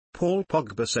Paul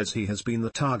Pogba says he has been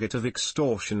the target of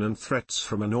extortion and threats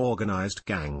from an organized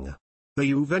gang. The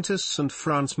Juventus and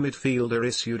France midfielder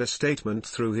issued a statement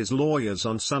through his lawyers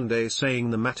on Sunday saying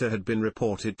the matter had been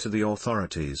reported to the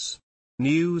authorities.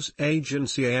 News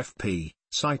agency AFP,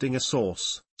 citing a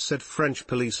source, said French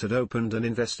police had opened an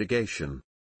investigation.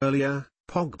 Earlier,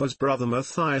 Pogba's brother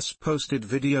Matthias posted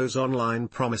videos online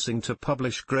promising to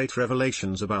publish great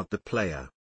revelations about the player.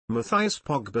 Matthias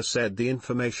Pogba said the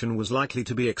information was likely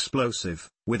to be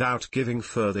explosive, without giving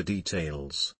further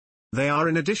details. They are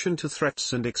in addition to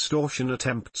threats and extortion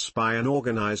attempts by an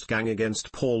organized gang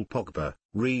against Paul Pogba,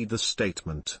 read the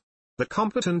statement. The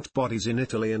competent bodies in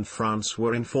Italy and France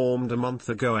were informed a month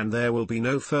ago and there will be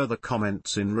no further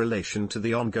comments in relation to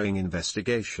the ongoing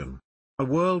investigation. A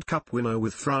World Cup winner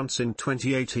with France in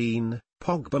 2018,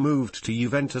 Pogba moved to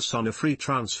Juventus on a free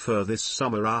transfer this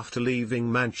summer after leaving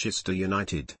Manchester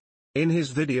United. In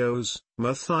his videos,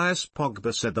 Matthias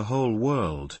Pogba said the whole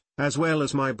world, as well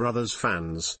as my brother's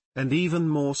fans, and even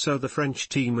more so the French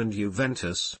team and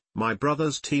Juventus, my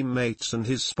brother's teammates and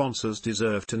his sponsors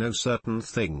deserve to know certain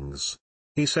things.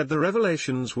 He said the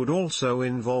revelations would also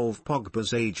involve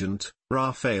Pogba's agent,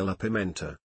 Raffaele Pimenta.